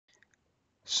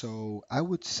So I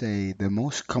would say the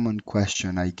most common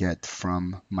question I get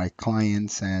from my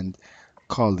clients and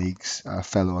colleagues,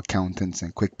 fellow accountants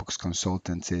and QuickBooks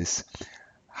consultants is,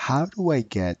 how do I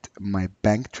get my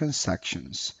bank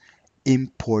transactions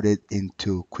imported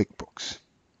into QuickBooks?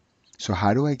 So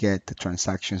how do I get the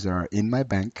transactions that are in my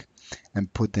bank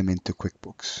and put them into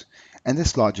QuickBooks? And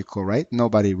it's logical, right?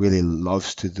 Nobody really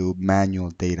loves to do manual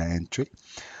data entry.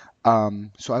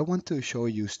 So I want to show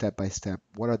you step by step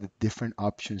what are the different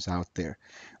options out there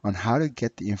on how to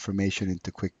get the information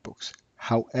into QuickBooks.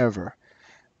 However,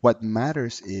 what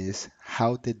matters is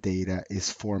how the data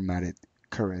is formatted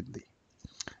currently.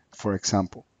 For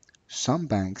example, some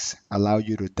banks allow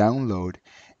you to download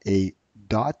a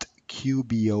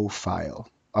 .qbo file,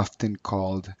 often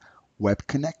called Web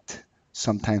Connect.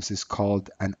 Sometimes it's called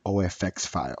an OFX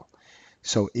file.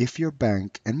 So if your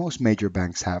bank, and most major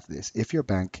banks have this, if your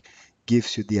bank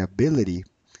gives you the ability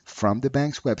from the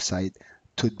bank's website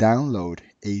to download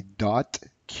a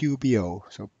 .qbo,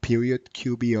 so period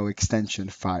QBO extension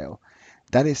file,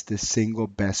 that is the single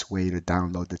best way to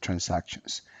download the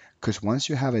transactions. Because once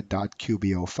you have a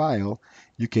 .qbo file,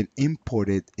 you can import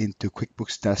it into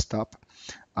QuickBooks Desktop,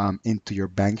 into your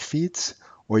bank feeds,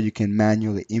 or you can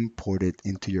manually import it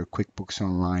into your QuickBooks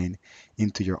Online,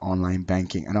 into your online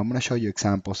banking. And I'm going to show you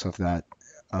examples of that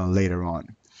later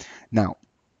on. Now,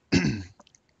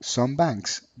 some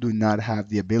banks do not have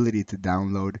the ability to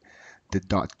download the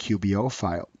 .qbo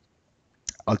file.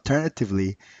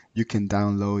 Alternatively, you can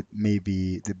download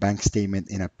maybe the bank statement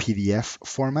in a PDF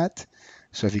format.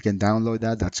 So if you can download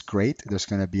that, that's great. There's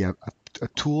going to be a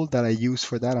tool that I use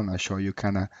for that, and I'll show you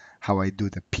kind of how I do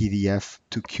the PDF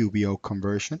to QBO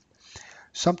conversion.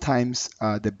 Sometimes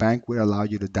the bank will allow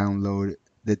you to download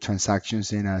the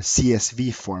transactions in a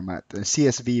CSV format.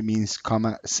 CSV means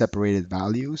comma separated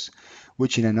values,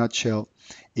 which in a nutshell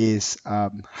is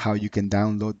how you can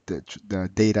download the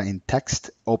data in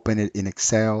text, open it in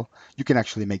Excel. You can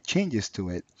actually make changes to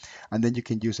it. And then you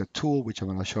can use a tool, which I'm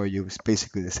going to show you is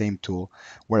basically the same tool,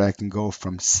 where I can go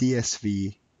from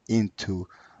CSV into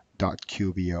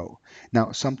 .qbo.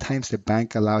 Now, sometimes the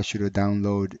bank allows you to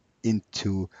download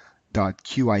into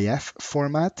 .qif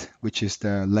format, which is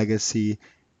the legacy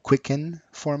Quicken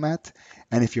format.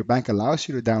 And if your bank allows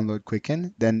you to download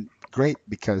Quicken, then great,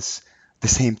 because the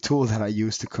same tool that I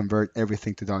use to convert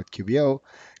everything to .qbo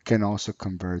can also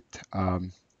convert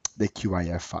the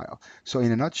QIF file. So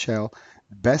in a nutshell,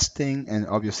 best thing, and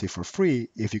obviously for free,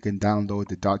 if you can download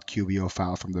the .qbo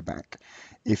file from the bank.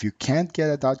 If you can't get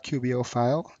a .qbo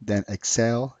file, then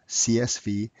Excel,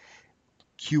 CSV,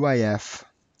 QIF,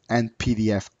 and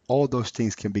PDF, all those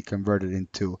things can be converted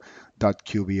into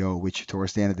 .qbo, which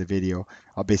towards the end of the video,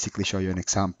 I'll basically show you an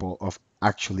example of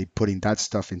actually putting that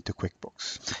stuff into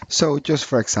QuickBooks. So just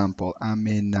for example, I'm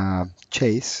in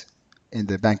Chase in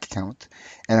the bank account,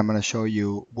 and I'm going to show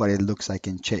you what it looks like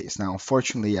in Chase. Now,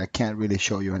 unfortunately, I can't really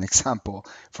show you an example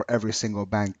for every single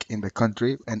bank in the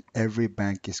country, and every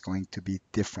bank is going to be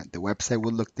different. The website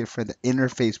will look different, the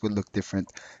interface will look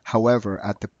different. However,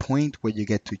 at the point where you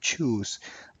get to choose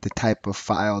the type of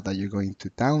file that you're going to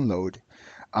download,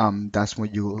 that's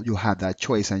when you'll have that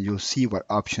choice, and you'll see what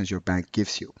options your bank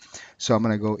gives you. So I'm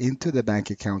going to go into the bank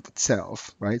account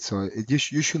itself, right? So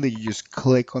usually you just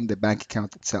click on the bank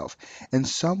account itself, and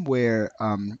somewhere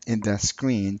in the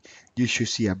screen you should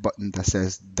see a button that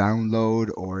says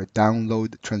download or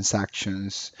download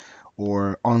transactions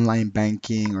or online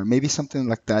banking, or maybe something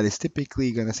like that. Is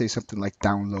typically going to say something like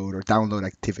download or download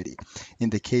activity.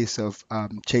 In the case of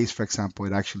Chase, for example,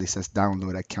 it actually says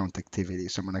download account activity.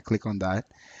 So I'm going to click on that.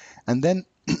 And then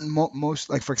most,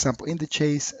 like for example, in the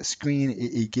Chase screen,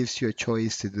 it gives you a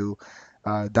choice to do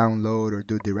download or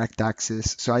do direct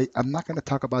access. So I'm not going to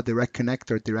talk about direct connect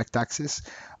or direct access,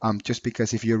 just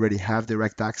because if you already have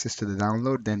direct access to the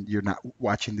download, then you're not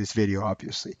watching this video,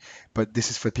 obviously. But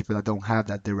this is for people that don't have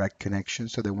that direct connection,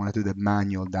 so they want to do the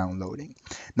manual downloading.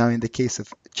 Now, in the case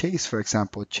of Chase, for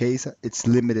example, Chase, it's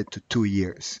limited to 2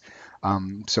 years.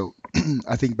 So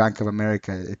I think Bank of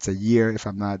America, it's a year, if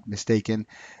I'm not mistaken,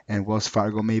 and Wells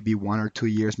Fargo maybe 1 or 2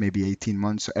 years, maybe 18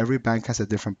 months. So every bank has a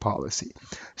different policy.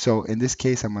 So in this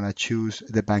case, I'm going to choose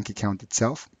the bank account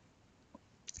itself.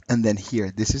 And then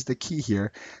here, this is the key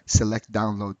here, select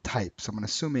download type. So I'm going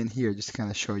to zoom in here just to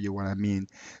kind of show you what I mean.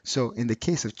 So in the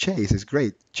case of Chase, it's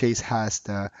great. Chase has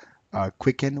the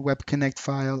Quicken Web Connect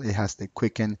file. It has the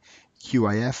Quicken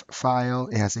QIF file.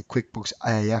 It has a QuickBooks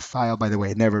IIF file. By the way,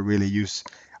 I never really use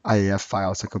IAF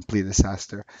files, a complete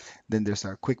disaster. Then there's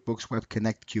our QuickBooks Web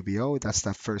Connect QBO. That's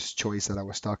that first choice that I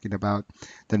was talking about.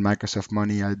 Then Microsoft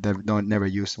Money, I never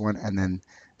used one. And then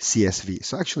CSV.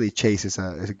 So actually Chase is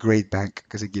a great bank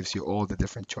because it gives you all the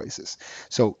different choices.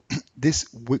 So this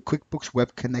QuickBooks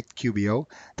Web Connect QBO,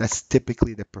 that's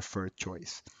typically the preferred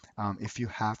choice. If you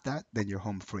have that, then you're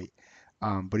home free.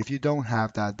 But if you don't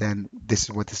have that, then this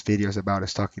is what this video is about,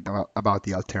 is talking about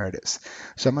the alternatives.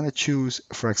 So I'm going to choose,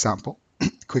 for example,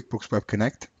 QuickBooks Web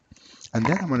Connect, and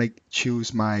then I'm going to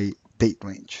choose my date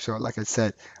range. So like I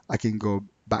said, I can go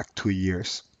back 2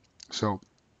 years. So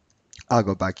I'll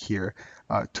go back here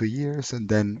 2 years and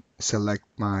then select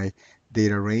my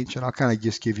data range, and I'll kind of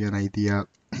just give you an idea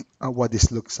what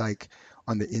this looks like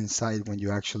on the inside when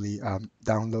you actually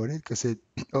download it, because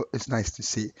it's nice to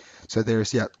see. So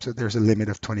there's a limit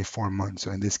of 24 months.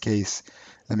 So in this case,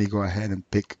 let me go ahead and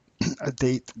pick a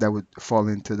date that would fall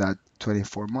into that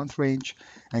 24-month range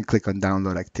and click on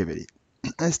download activity.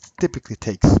 It typically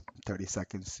takes 30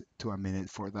 seconds to a minute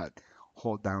for that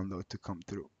whole download to come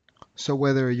through. So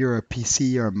whether you're a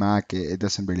PC or a Mac, it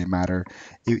doesn't really matter.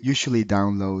 It usually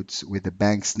downloads with the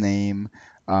bank's name,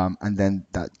 and then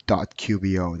that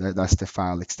 .qbo. That's the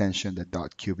file extension, the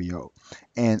 .qbo.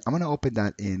 And I'm going to open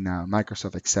that in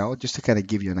Microsoft Excel just to kind of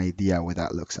give you an idea what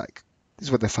that looks like. This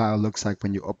is what the file looks like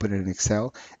when you open it in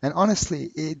Excel. And honestly,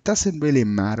 it doesn't really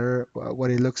matter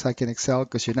what it looks like in Excel,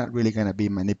 because you're not really going to be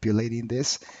manipulating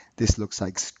this. This looks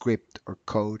like script or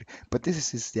code, but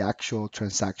this is the actual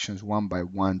transactions one by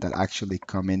one that actually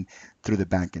come in through the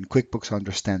bank. And QuickBooks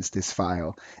understands this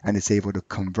file and is able to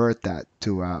convert that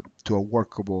to a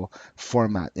workable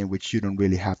format in which you don't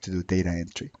really have to do data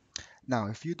entry. Now,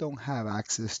 if you don't have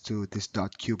access to this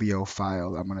 .qbo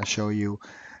file, I'm going to show you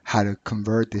how to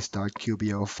convert this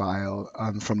 .qbo file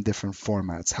from different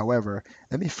formats. However,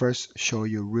 let me first show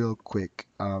you real quick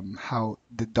how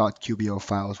the .qbo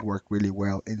files work really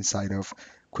well inside of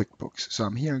QuickBooks. So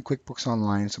I'm here in QuickBooks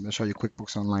Online, so I'm going to show you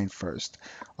QuickBooks Online first.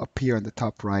 Up here on the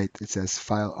top right, it says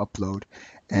File Upload,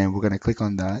 and we're going to click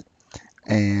on that,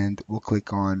 and we'll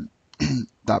click on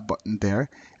that button there,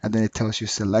 and then it tells you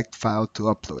select file to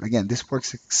upload. Again, this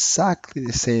works exactly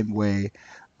the same way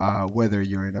whether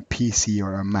you're in a PC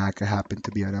or a Mac. I happen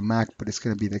to be on a Mac, but it's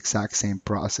going to be the exact same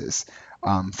process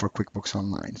for QuickBooks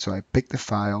Online. So I pick the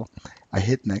file, I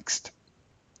hit next,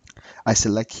 I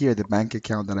select here the bank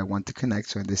account that I want to connect.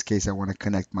 So in this case, I want to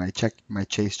connect my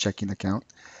Chase checking account,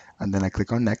 and then I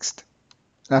click on next.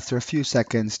 After a few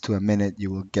seconds to a minute, you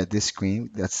will get this screen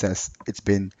that says it's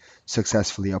been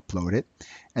successfully uploaded.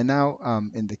 And now,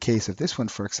 in the case of this one,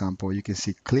 for example, you can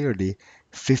see clearly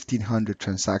 1,500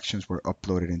 transactions were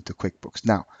uploaded into QuickBooks.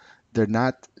 Now, they're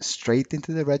not straight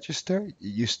into the register.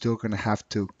 You're still going to have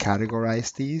to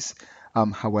categorize these.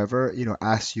 However,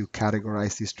 as you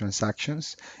categorize these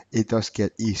transactions, it does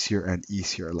get easier and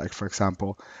easier. Like, for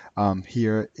example,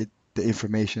 here the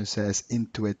information says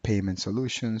Intuit Payment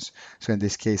Solutions. So in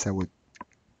this case, I would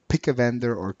pick a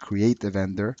vendor or create a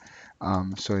vendor.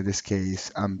 So in this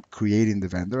case, I'm creating the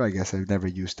vendor. I guess I've never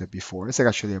used it before. It's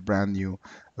actually a brand new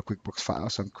QuickBooks file.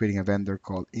 So I'm creating a vendor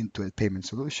called Intuit Payment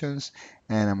Solutions,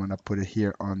 and I'm going to put it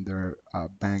here under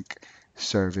bank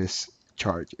service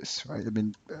charges. Right? I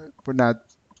mean,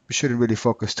 we shouldn't really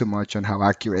focus too much on how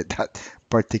accurate that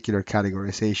particular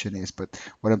categorization is. But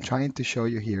what I'm trying to show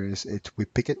you here is we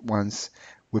pick it once,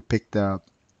 we pick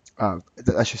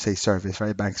I should say service,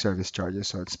 right? Bank service charges.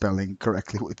 So spelling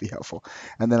correctly would be helpful.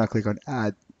 And then I'll click on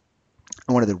add.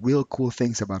 And one of the real cool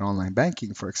things about online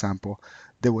banking, for example,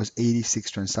 there was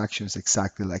 86 transactions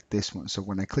exactly like this one. So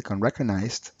when I click on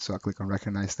recognized, so I'll click on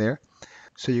recognized there.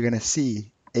 So you're going to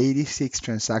see 86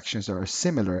 transactions that are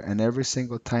similar, and every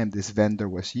single time this vendor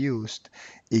was used,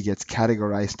 it gets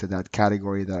categorized to that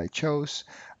category that I chose,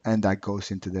 and that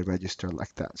goes into the register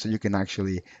like that. So you can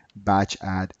actually batch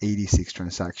add 86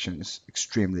 transactions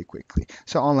extremely quickly.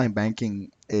 So online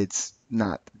banking, it's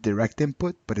not direct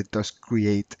input, but it does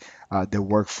create the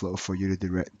workflow for you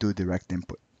to do direct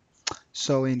input.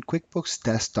 So in QuickBooks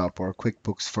Desktop or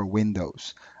QuickBooks for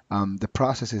Windows, the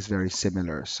process is very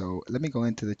similar. So let me go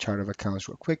into the chart of accounts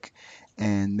real quick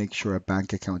and make sure a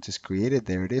bank account is created.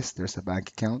 There it is. There's a bank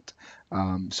account.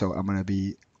 So I'm going to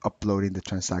be uploading the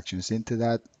transactions into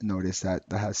that. Notice that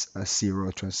that has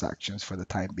 0 transactions for the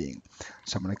time being.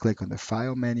 So I'm going to click on the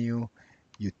File menu,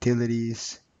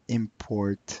 Utilities,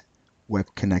 Import,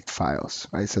 Web Connect Files.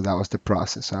 Right. So that was the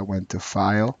process. So I went to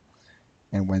File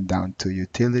and went down to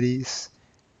Utilities,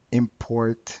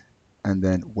 Import, and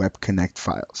then Web Connect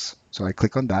Files. So I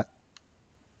click on that,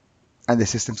 and the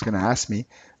system's going to ask me,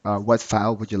 what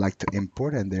file would you like to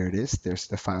import? And there it is. There's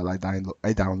the file I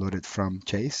downloaded from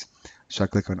Chase. So I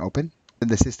click on Open. then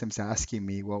the system's asking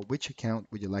me, well, which account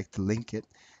would you like to link it?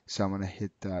 So I'm going to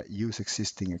hit use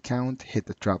existing account, hit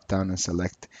the drop down and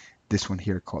select this one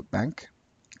here called bank.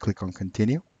 Click on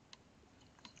continue.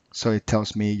 So it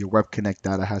tells me your Web Connect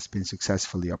data has been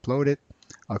successfully uploaded.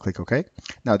 I'll click OK.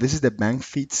 Now this is the bank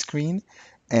feed screen.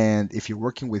 And if you're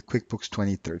working with QuickBooks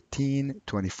 2013,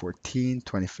 2014,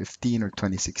 2015, or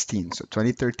 2016, so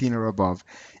 2013 or above,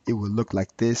 it will look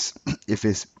like this. If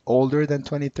it's older than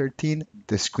 2013,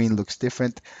 the screen looks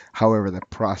different. However, the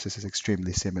process is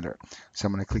extremely similar. So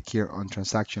I'm going to click here on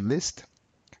transaction list,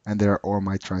 and there are all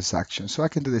my transactions. So I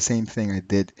can do the same thing I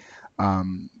did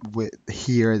with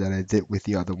here that I did with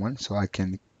the other one. So I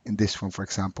can, in this one, for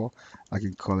example, I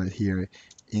can call it here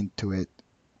Intuit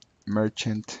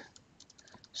Merchant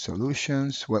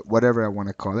Solutions, whatever I want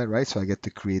to call it, right? So I get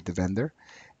to create the vendor,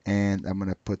 and I'm going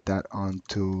to put that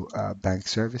onto bank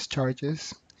service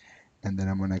charges, and then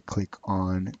I'm going to click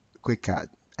on Quick Add.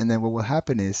 And then what will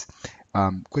happen is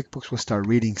QuickBooks will start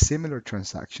reading similar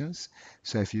transactions.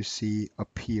 So if you see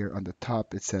up here on the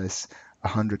top, it says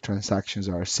 100 transactions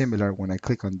are similar. When I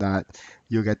click on that,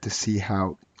 you'll get to see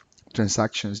how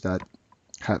transactions that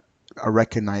have, are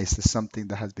recognized as something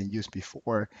that has been used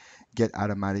before get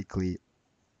automatically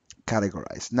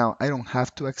categorized. Now I don't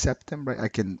have to accept them, right? I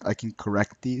can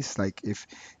correct these. Like if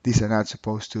these are not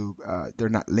supposed to, they're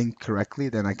not linked correctly,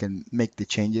 then I can make the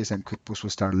changes and QuickBooks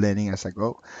will start learning as I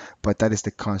go. But that is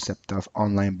the concept of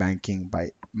online banking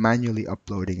by manually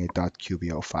uploading a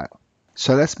 .qbo file.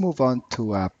 So let's move on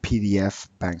to PDF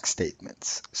bank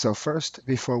statements. So first,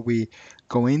 before we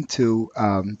go into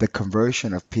the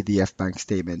conversion of PDF bank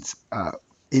statements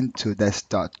into this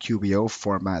 .qbo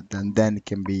format, and then it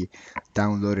can be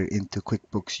downloaded into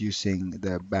QuickBooks using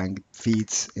the bank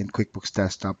feeds in QuickBooks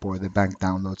Desktop or the bank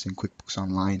downloads in QuickBooks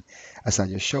Online, as I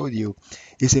just showed you,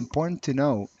 it's important to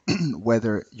know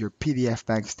whether your PDF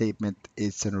bank statement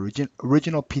is an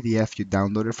original PDF you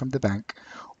downloaded from the bank,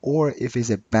 or if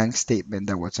it's a bank statement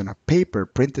that was on a paper,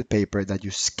 printed paper that you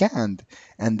scanned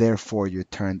and therefore you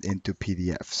turned into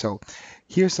PDF. So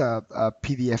here's a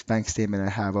PDF bank statement I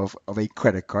have of a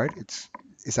credit card.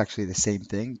 It's actually the same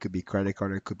thing. It could be credit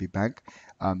card or it could be bank.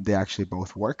 They actually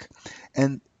both work.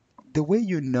 And the way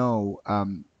you know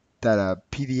that a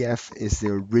PDF is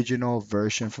the original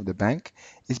version from the bank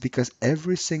is because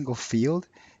every single field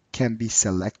can be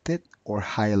selected or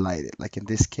highlighted. Like in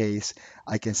this case,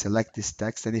 I can select this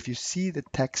text, and if you see the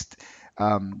text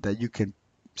that you can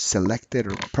select it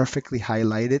or perfectly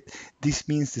highlight it, this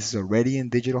means this is already in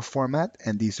digital format,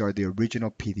 and these are the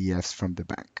original PDFs from the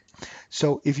bank.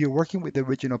 So if you're working with the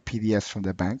original PDFs from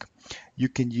the bank, you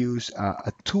can use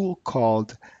a tool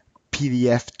called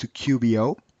PDF to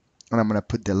QBO, and I'm going to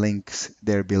put the links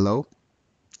there below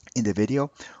in the video,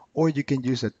 or you can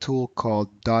use a tool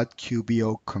called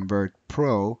 .qbo convert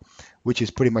pro, which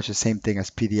is pretty much the same thing as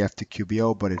PDF to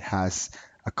QBO, but it has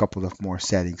a couple of more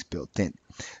settings built in.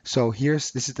 So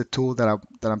this is the tool that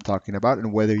I'm talking about,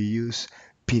 and whether you use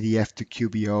PDF to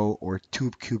QBO or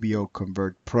to QBO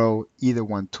convert pro, either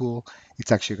one tool,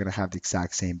 it's actually going to have the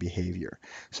exact same behavior.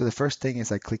 So the first thing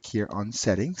is I click here on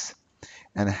settings,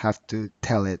 and I have to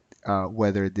tell it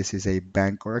whether this is a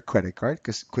bank or a credit card,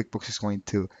 because QuickBooks is going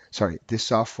to, sorry, this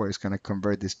software is going to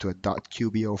convert this to a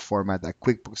 .qbo format that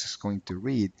QuickBooks is going to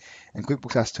read, and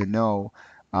QuickBooks has to know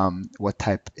what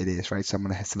type it is, right? So I'm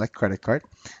going to select credit card,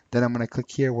 then I'm going to click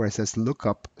here where it says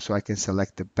lookup, so I can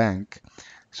select the bank.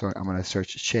 So I'm going to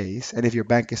search Chase, and if your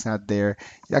bank is not there,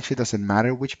 it actually doesn't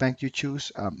matter which bank you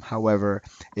choose. However,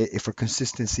 if for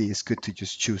consistency, it's good to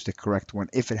just choose the correct one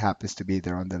if it happens to be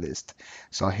there on the list.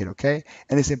 So I'll hit OK,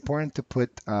 and it's important to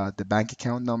put the bank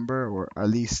account number, or at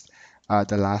least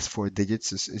the last four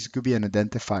digits. It could be an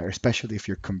identifier, especially if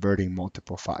you're converting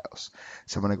multiple files.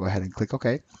 So I'm going to go ahead and click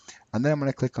OK, and then I'm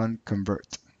going to click on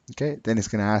Convert. Okay, then it's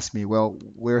going to ask me, well,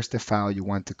 where's the file you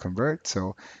want to convert?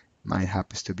 So mine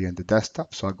happens to be on the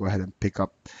desktop, so I'll go ahead and pick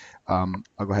up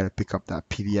that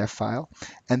PDF file,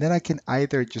 and then I can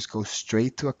either just go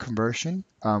straight to a conversion,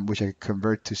 which I can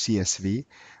convert to CSV,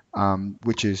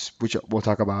 which we'll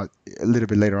talk about a little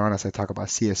bit later on as I talk about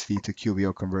CSV to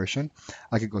QBO conversion.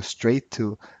 I can go straight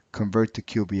to convert to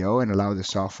QBO and allow the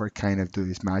software kind of do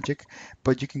its magic,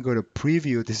 but you can go to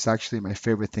preview. This is actually my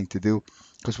favorite thing to do,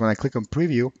 because when I click on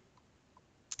preview,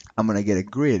 I'm going to get a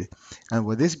grid, and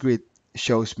what this grid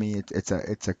shows me it's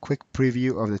a quick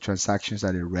preview of the transactions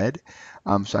that it read,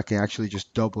 so I can actually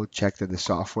just double check that the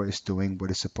software is doing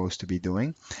what it's supposed to be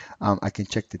doing. I can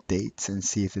check the dates and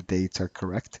see if the dates are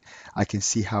correct. I can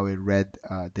see how it read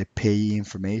the payee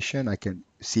information. I can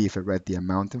see if it read the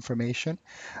amount information.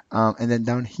 And then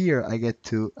down here, I get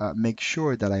to make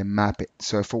sure that I map it.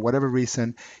 So if for whatever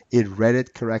reason it read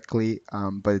it correctly,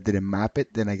 but it didn't map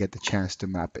it, then I get the chance to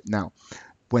map it. Now,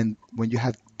 when you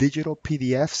have digital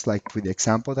PDFs, like with the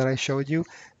example that I showed you,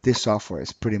 this software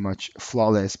is pretty much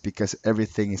flawless because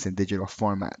everything is in digital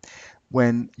format.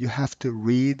 When you have to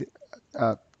read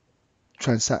uh,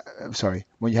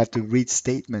 when you have to read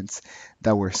statements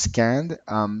that were scanned,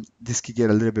 this could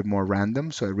get a little bit more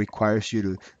random, so it requires you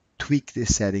to tweak the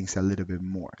settings a little bit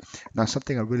more. Now,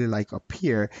 something I really like up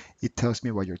here, it tells me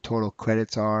what your total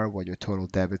credits are, what your total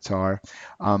debits are,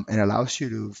 and allows you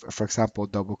to, for example,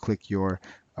 double click your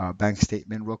bank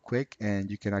statement real quick, and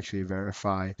you can actually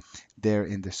verify there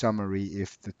in the summary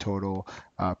if the total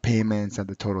payments and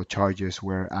the total charges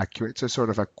were accurate. So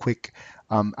sort of a quick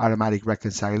automatic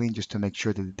reconciling just to make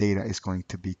sure that the data is going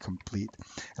to be complete.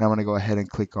 And I want to go ahead and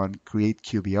click on Create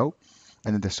QBO,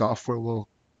 and then the software will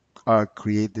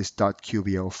create this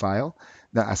 .qbo file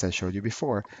that, as I showed you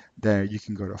before, there you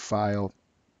can go to File,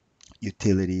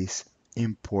 Utilities,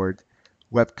 Import,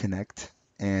 Web Connect,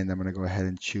 and I'm going to go ahead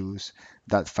and choose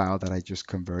that file that I just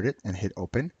converted and hit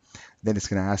Open. Then it's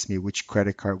going to ask me which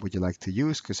credit card would you like to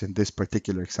use, because in this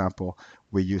particular example,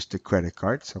 we used the credit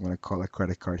card. So I'm going to call a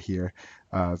credit card here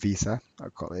Visa. I'll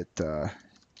call it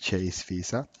Chase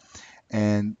Visa.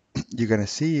 And you're going to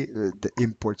see the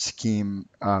import scheme,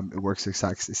 it works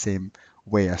exactly the same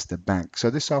way as the bank.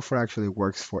 So this software actually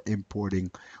works for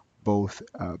importing both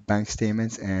bank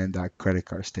statements and credit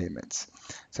card statements.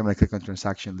 So I'm going to click on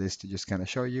transaction list to just kind of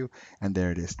show you, and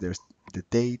there it is. There's the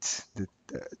dates,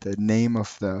 the name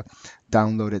of the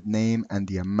downloaded name, and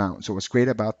the amount. So what's great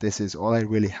about this is all I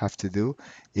really have to do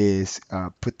is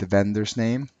put the vendor's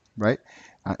name, right?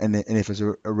 And if it's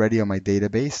already on my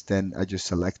database, then I just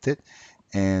select it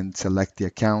and select the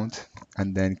account,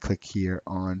 and then click here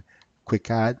on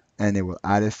Quick Add, and it will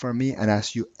add it for me. And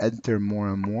as you enter more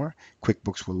and more,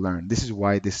 QuickBooks will learn. This is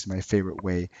why this is my favorite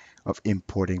way of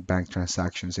importing bank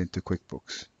transactions into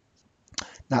QuickBooks.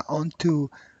 Now on to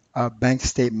bank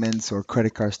statements or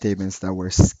credit card statements that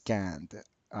were scanned.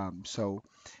 So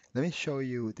let me show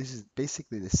you. This is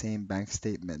basically the same bank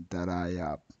statement that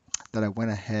I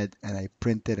went ahead and I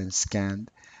printed and scanned.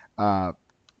 Uh,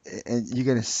 and you're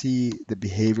gonna see the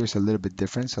behavior is a little bit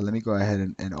different. So let me go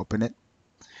ahead and open it.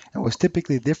 And what's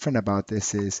typically different about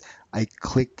this is I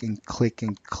click and click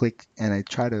and click, and I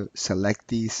try to select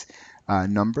these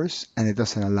numbers, and it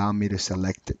doesn't allow me to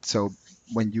select it. So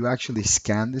when you actually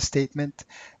scan the statement,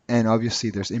 and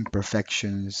obviously there's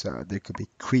imperfections, there could be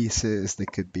creases, there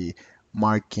could be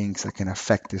markings that can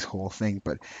affect this whole thing.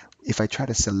 But if I try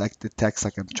to select the text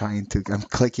like I'm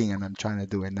clicking and I'm trying to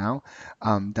do it now,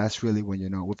 that's really when you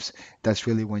know, whoops, that's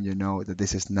really when you know that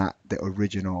this is not the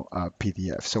original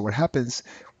PDF. So what happens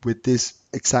with this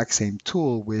exact same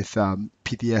tool with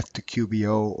PDF to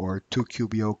QBO or to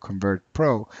QBO Convert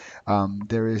Pro,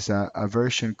 there is a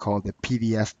version called the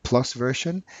PDF Plus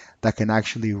version that can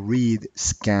actually read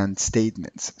scanned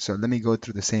statements. So let me go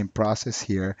through the same process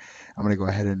here. I'm going to go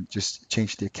ahead and just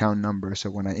change the account number so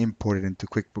when I import it into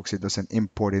QuickBooks, it doesn't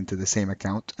import into the same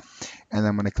account. And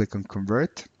I'm going to click on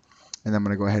Convert. And I'm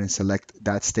going to go ahead and select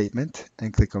that statement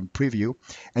and click on Preview.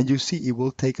 And you see it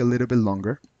will take a little bit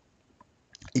longer.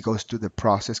 It goes through the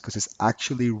process because it's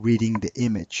actually reading the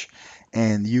image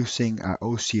and using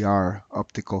OCR,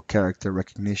 optical character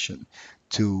recognition,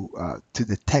 to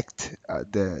detect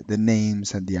the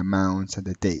names and the amounts and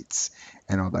the dates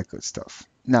and all that good stuff.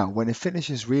 Now, when it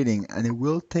finishes reading, and it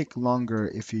will take longer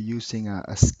if you're using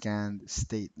a scanned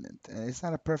statement, and it's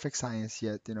not a perfect science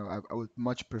yet. You know, I would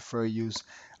much prefer use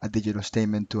a digital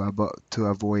statement to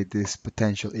avoid these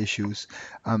potential issues.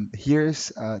 Here's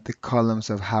the columns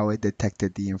of how it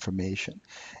detected the information,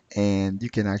 and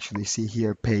you can actually see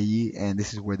here payee, and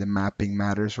this is where the mapping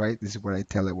matters, right? This is where I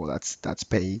tell it, well, that's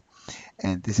payee,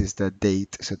 and this is the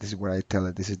date. So this is where I tell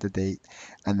it this is the date,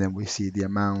 and then we see the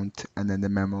amount and then the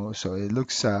memo. So it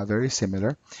looks very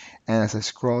similar. And as I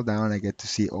scroll down, I get to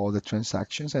see all the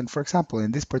transactions. And for example,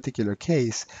 in this particular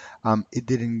case, it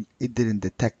didn't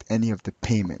detect any of the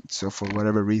payments. So for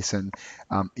whatever reason,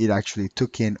 it actually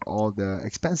took in all the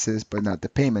expenses, but not the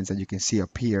payments. And you can see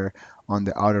up here on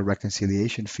the auto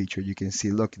reconciliation feature, you can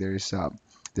see, look,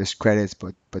 there's credits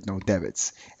but no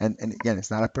debits. And again,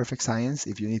 it's not a perfect science.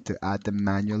 If you need to add them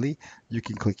manually, you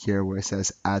can click here where it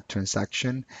says add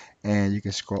transaction, and you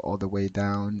can scroll all the way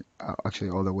down, actually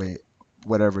all the way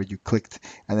whatever you clicked,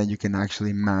 and then you can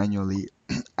actually manually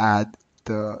add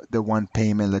the one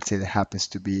payment. Let's say that happens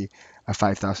to be a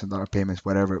 $5,000 payment,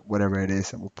 whatever it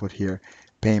is, and we'll put here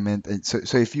payment. And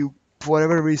so if you, for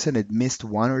whatever reason, it missed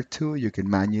one or two, you can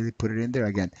manually put it in there.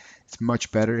 Again, it's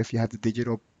much better if you have the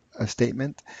digital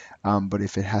statement, but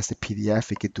if it has the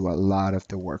PDF, it could do a lot of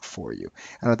the work for you.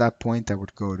 And at that point, I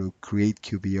would go to Create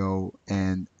QBO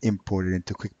and import it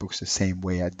into QuickBooks the same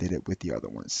way I did it with the other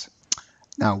ones.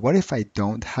 Now, what if I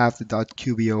don't have the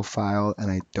 .qbo file and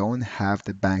I don't have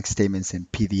the bank statements in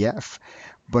PDF,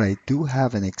 but I do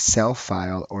have an Excel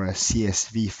file or a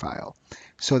CSV file?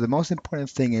 So the most important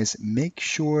thing is make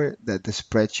sure that the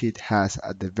spreadsheet has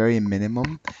at the very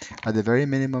minimum,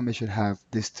 it should have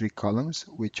these three columns,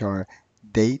 which are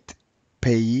date,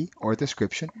 payee, or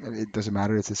description. It doesn't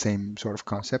matter, it's the same sort of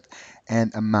concept,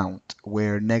 and amount,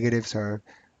 where negatives are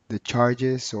the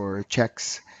charges or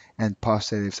checks and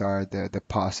positives are the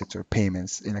deposits or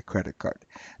payments in a credit card.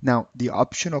 Now, the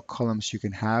optional columns you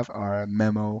can have are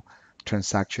memo,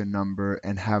 transaction number,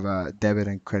 and have a debit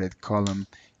and credit column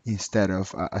instead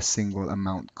of a single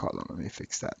amount column. Let me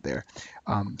fix that there.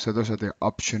 So those are the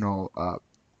optional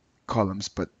columns,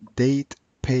 but date,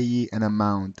 payee, and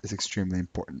amount is extremely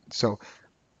important. So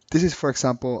this is, for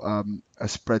example, a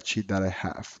spreadsheet that I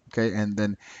have, okay? And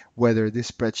then whether this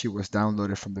spreadsheet was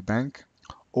downloaded from the bank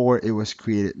or it was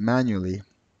created manually,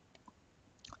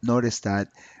 notice that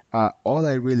all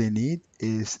I really need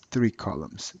is three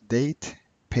columns: date,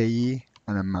 payee,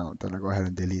 and amount. And I'll go ahead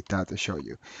and delete that to show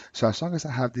you. So as long as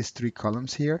I have these three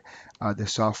columns here, the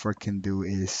software can do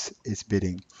is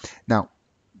bidding. Now,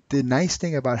 the nice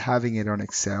thing about having it on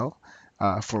Excel,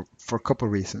 for a couple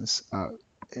reasons.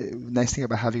 Nice thing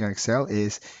about having on Excel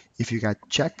is if you got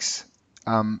checks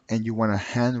and you want to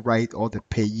handwrite all the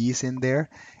payees in there,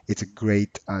 it's a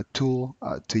great tool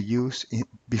to use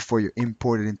before you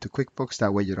import it into QuickBooks.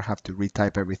 That way you don't have to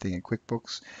retype everything in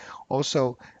QuickBooks.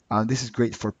 Also, this is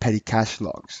great for petty cash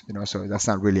logs. So that's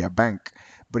not really a bank,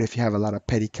 but if you have a lot of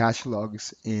petty cash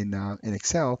logs in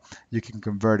Excel, you can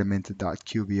convert them into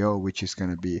 .qbo, which is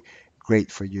going to be great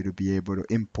for you to be able to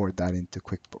import that into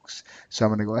QuickBooks. So I'm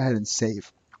going to go ahead and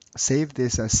save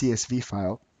this CSV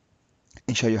file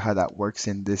and show you how that works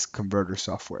in this converter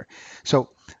software. So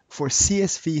for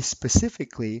CSV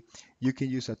specifically, you can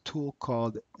use a tool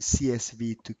called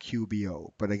CSV to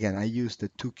QBO. But again, I use the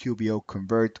to QBO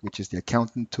convert, which is the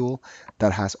accountant tool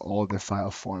that has all the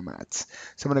file formats.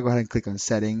 So I'm going to go ahead and click on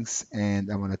settings, and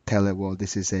I'm going to tell it, well,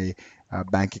 this is a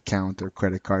bank account or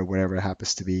credit card, whatever it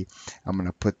happens to be. I'm going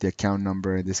to put the account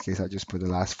number. In this case, I'll just put the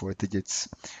last four digits,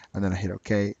 and then I hit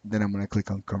OK. Then I'm going to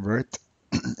click on convert.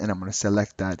 And I'm going to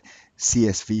select that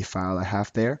CSV file I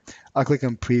have there. I'll click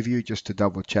on preview just to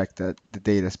double check that the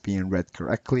data is being read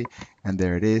correctly. And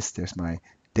there it is. There's my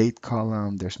date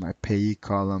column, there's my payee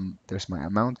column, there's my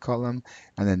amount column,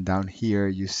 and then down here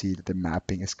you see that the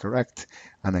mapping is correct.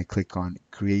 And I click on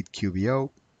create QBO.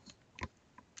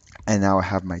 And now I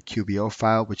have my QBO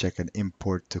file, which I can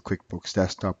import to QuickBooks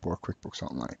Desktop or QuickBooks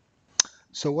Online.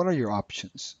 So what are your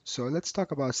options? So let's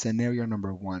talk about scenario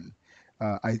number one.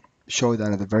 I showed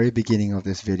that at the very beginning of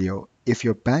this video. If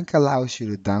your bank allows you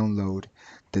to download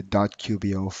the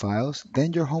 .qbo files,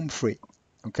 then you're home free.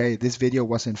 Okay, this video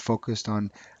wasn't focused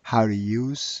on how to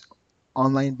use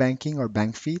online banking or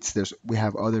bank feeds. We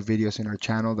have other videos in our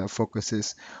channel that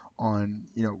focuses on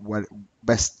what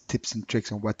best tips and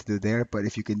tricks on what to do there. But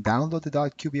if you can download the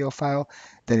 .qbo file,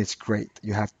 then it's great.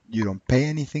 You don't pay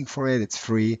anything for it. It's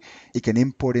free. It can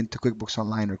import into QuickBooks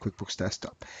Online or QuickBooks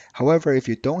Desktop. However, if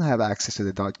you don't have access to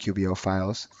the .qbo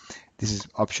files, this is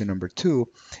option number two.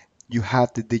 You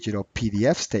have the digital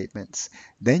PDF statements.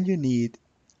 Then you need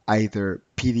either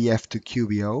PDF to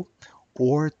QBO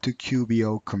or to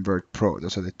QBO Convert Pro.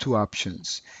 Those are the two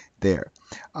options there.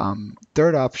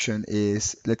 Third option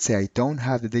is, let's say I don't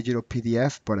have the digital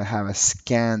PDF, but I have a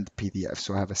scanned PDF.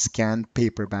 So I have a scanned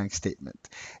paper bank statement.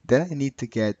 Then I need to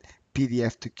get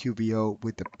PDF to QBO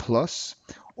with the plus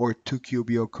or to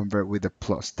QBO Convert with the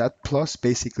plus. That plus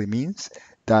basically means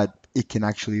that it can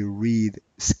actually read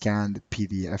scanned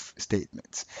PDF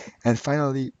statements. And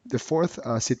finally, the fourth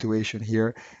situation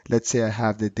here, let's say I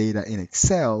have the data in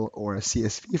Excel or a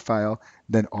CSV file,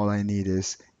 then all I need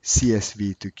is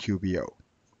CSV to QBO.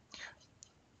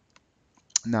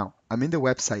 Now, I'm in the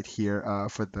website here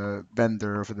for the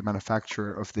vendor, for the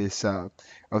manufacturer of this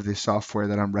software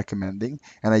that I'm recommending,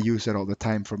 and I use it all the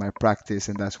time for my practice,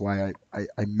 and that's why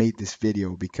I made this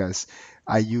video, because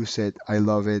I use it, I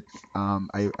love it.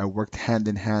 I worked hand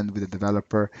in hand with the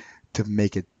developer to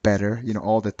make it better.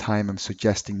 All the time I'm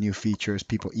suggesting new features.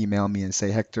 People email me and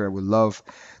say, Hector, I would love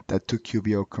that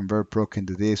 2QBO Convert Pro can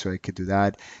do this or it could do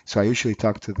that. So I usually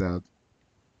talk to the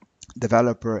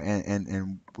developer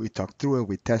and we talk through it,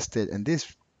 we test it, and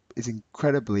this is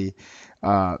incredibly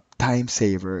time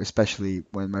saver, especially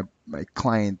when my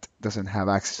client doesn't have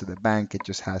access to the bank. It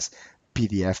just has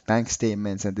PDF bank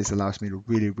statements, and this allows me to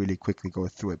really, really quickly go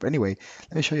through it. But anyway,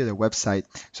 let me show you the website.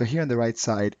 So here on the right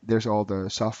side, there's all the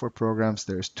software programs.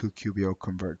 There's 2QBO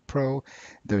Convert Pro,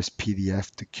 there's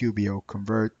PDF to QBO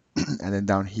Convert, and then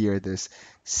down here, there's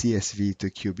CSV to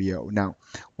QBO. Now,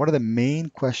 one of the main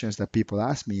questions that people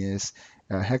ask me is,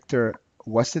 Hector,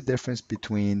 what's the difference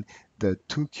between the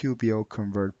 2QBO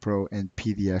Convert Pro and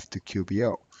PDF to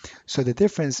QBO? So the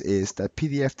difference is that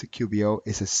PDF to QBO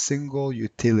is a single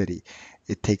utility.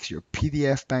 It takes your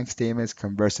PDF bank statements,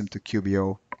 converts them to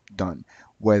QBO, done.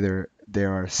 Whether they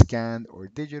are scanned or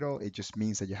digital, it just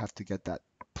means that you have to get that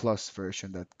plus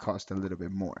version that costs a little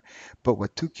bit more. But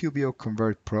with 2QBO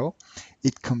Convert Pro,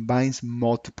 it combines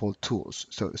multiple tools.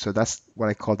 So that's what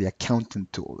I call the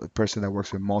accountant tool, a person that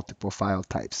works with multiple file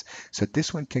types. So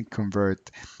this one can convert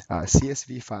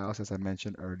CSV files, as I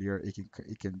mentioned earlier.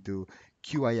 It can do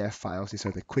QIF files. These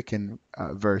are the Quicken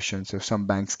version. So some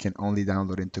banks can only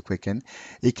download into Quicken.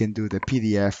 It can do the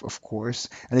PDF, of course,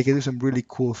 and it can do some really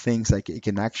cool things. Like it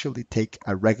can actually take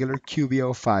a regular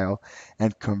QBO file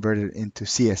and convert it into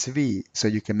CSV. So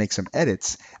you can make some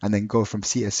edits and then go from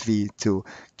CSV to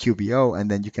QBO, and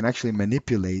then you can actually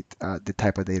manipulate the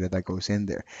type of data that goes in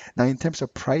there. Now, in terms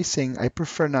of pricing, I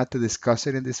prefer not to discuss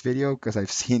it in this video because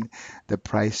I've seen the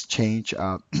price change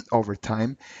over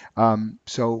time.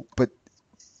 But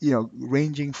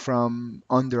ranging from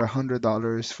under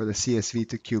 $100 for the CSV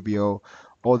to QBO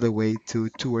all the way to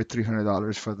 $200 or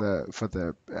 $300 for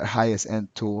the highest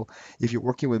end tool. If you're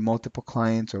working with multiple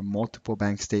clients or multiple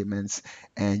bank statements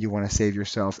and you want to save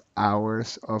yourself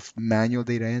hours of manual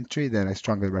data entry, then I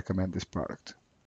strongly recommend this product.